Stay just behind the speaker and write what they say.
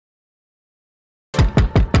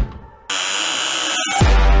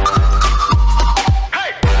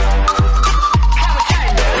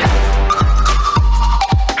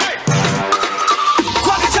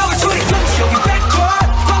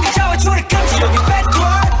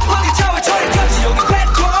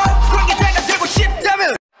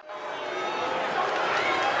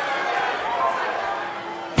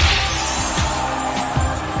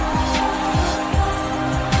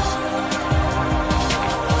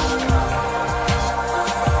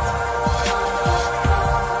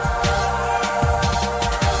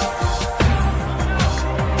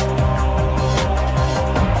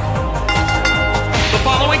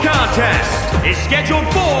scheduled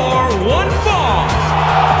for one fall.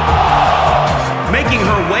 Making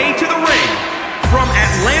her way to the ring from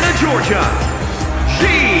Atlanta, Georgia,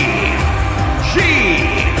 Gigi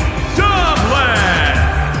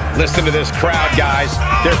Dolin. Listen to this crowd, guys.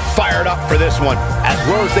 They're fired up for this one. As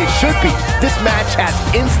well as they should be. This match has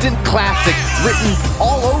instant classic written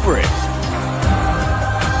all over it.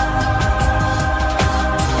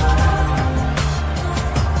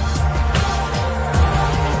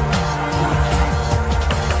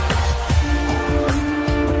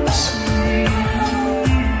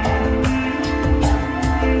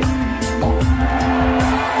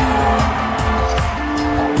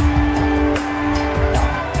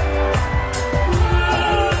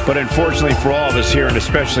 But unfortunately for all of us here, and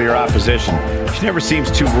especially her opposition, she never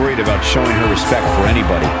seems too worried about showing her respect for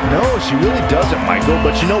anybody. No, she really doesn't, Michael.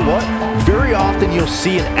 But you know what? Very often you'll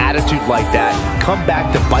see an attitude like that come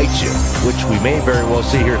back to bite you, which we may very well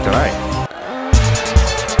see here tonight.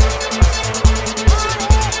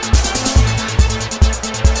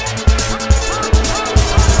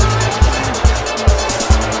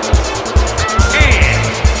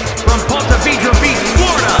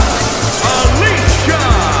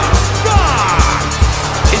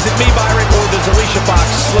 Alicia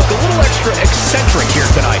look a little extra eccentric here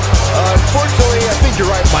tonight. Unfortunately, I think you're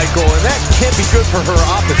right, Michael, and that can't be good for her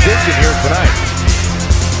opposition here tonight.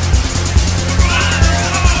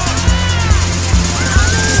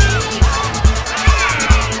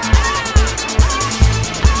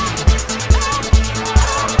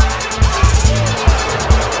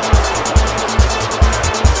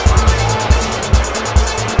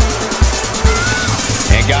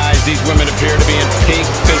 Guys, these women appear to be in peak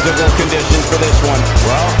physical condition for this one.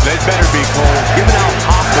 Well, they better be, Cole. Given how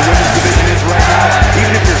hot the women's division is right now,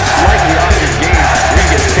 even if you're slightly off your game, you're going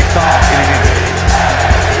to get picked off in an instant.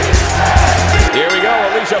 Here we go,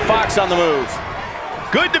 Alicia Fox on the move.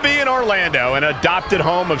 Good to be in Orlando, an adopted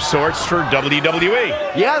home of sorts for WWE.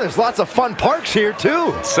 Yeah, there's lots of fun parks here,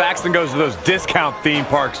 too. Saxton goes to those discount theme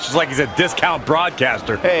parks just like he's a discount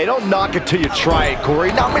broadcaster. Hey, don't knock it till you try it,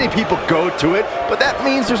 Corey. Not many people go to it, but that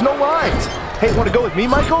means there's no lines. Hey, want to go with me,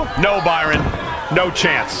 Michael? No, Byron. No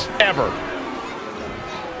chance. Ever.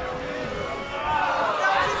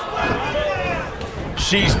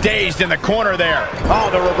 She's dazed in the corner there. Oh,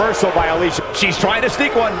 the reversal by Alicia. She's trying to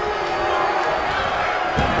sneak one.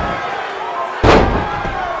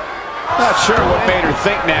 Not sure what made her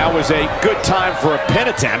think now was a good time for a pin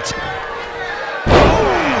attempt.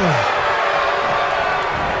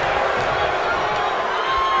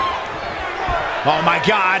 Oh, my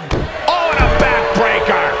God. Oh, and a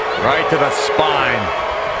backbreaker. Right to the spine.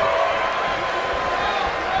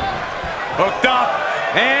 Hooked up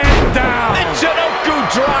and down. The Chinoku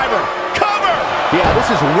driver. Cover. Yeah,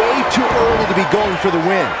 this is way too early to be going for the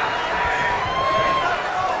win.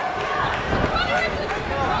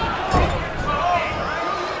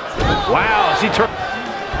 Wow, she turned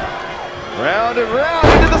round and round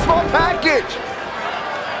into the small package.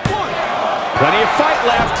 Plenty of fight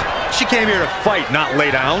left. She came here to fight, not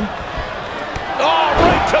lay down. Oh,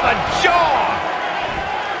 right to the jaw.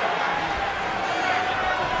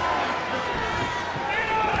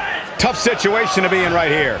 Tough situation to be in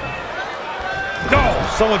right here. No,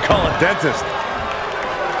 someone call a dentist.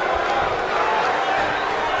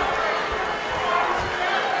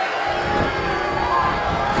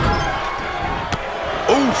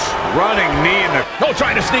 Oof, running knee in the... Oh,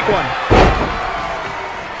 trying to sneak one.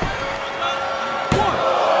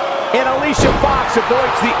 And Alicia Fox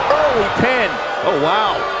avoids the early pin. Oh,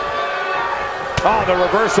 wow. Oh, the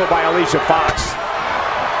reversal by Alicia Fox.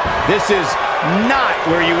 This is not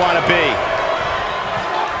where you want to be.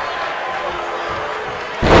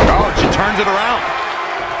 Oh, she turns it around.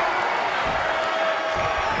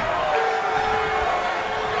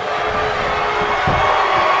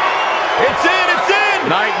 It's in, it's in!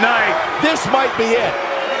 Night, night. This might be it.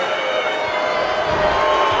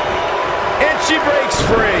 And she breaks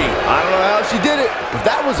free. I don't know how she did it, but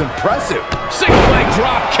that was impressive. Single leg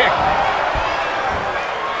drop kick.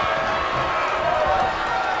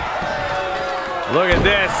 Look at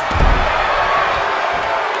this.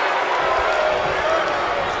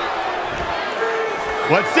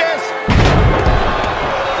 What's this?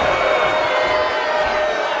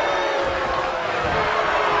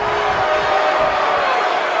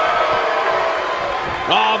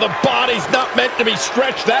 Oh, the body's not meant to be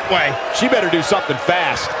stretched that way. She better do something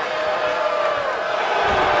fast.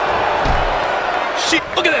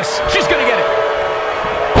 Look at this. She's going to get it.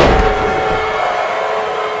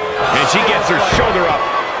 And she gets her shoulder up.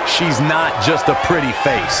 She's not just a pretty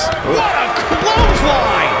face. What a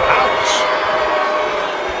clothesline. Ouch.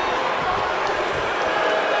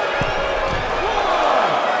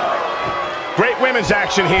 women's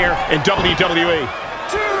action here in WWE.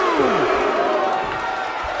 2,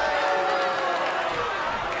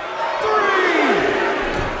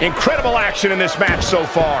 3. Incredible action in this match so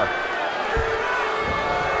far.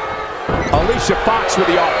 Alicia Fox with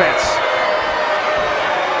the offense.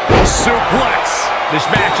 Suplex. This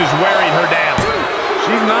match is wearing her down.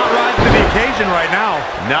 She's not rising to the occasion right now.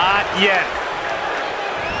 Not yet.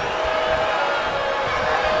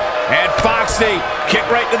 And Foxy, kick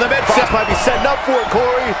right to the midsection. Fox might be setting up for it,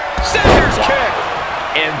 Corey. Scissors kick.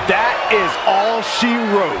 And that is all she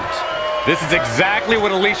wrote. This is exactly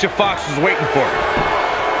what Alicia Fox was waiting for.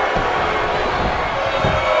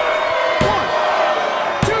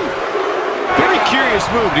 1, 2. Very curious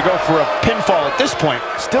move to go for a pinfall at this point.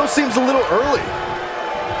 Still seems a little early.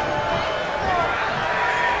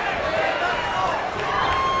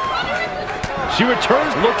 She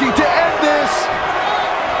returns looking to end this.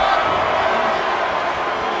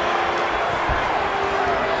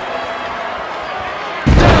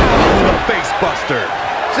 Face buster.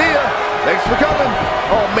 See ya. Thanks for coming.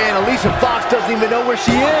 Oh, man, Alicia Fox doesn't even know where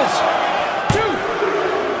she is. 2, 3.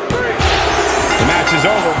 The match is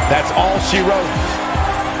over. That's all she wrote.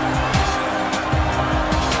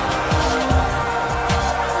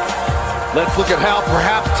 Let's look at how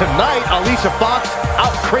perhaps tonight Alicia Fox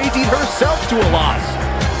out-crazied herself to a loss.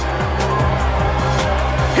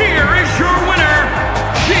 Here is your winner,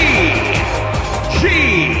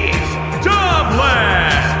 Gigi Dolin.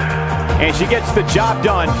 And she gets the job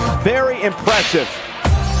done. Very impressive.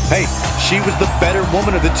 Hey, she was the better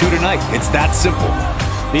woman of the two tonight. It's that simple.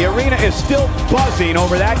 The arena is still buzzing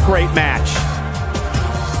over that great match.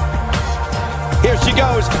 Here she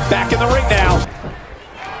goes, back in the ring now.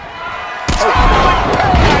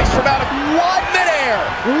 Paradise from out of midair.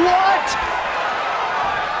 What?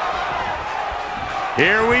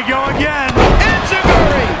 Here we go again.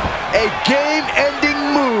 Enziguri. A game-ending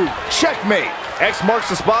move. Checkmate. X marks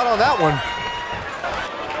the spot on that one.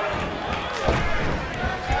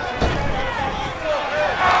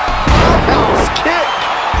 House kick.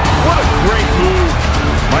 What a great move.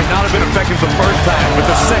 Might not have been effective the first time, but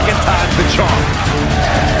the second time's the charm.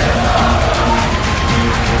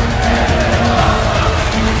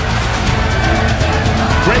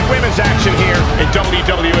 Great women's action here in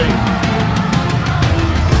WWE.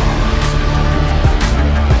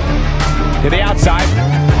 To the outside.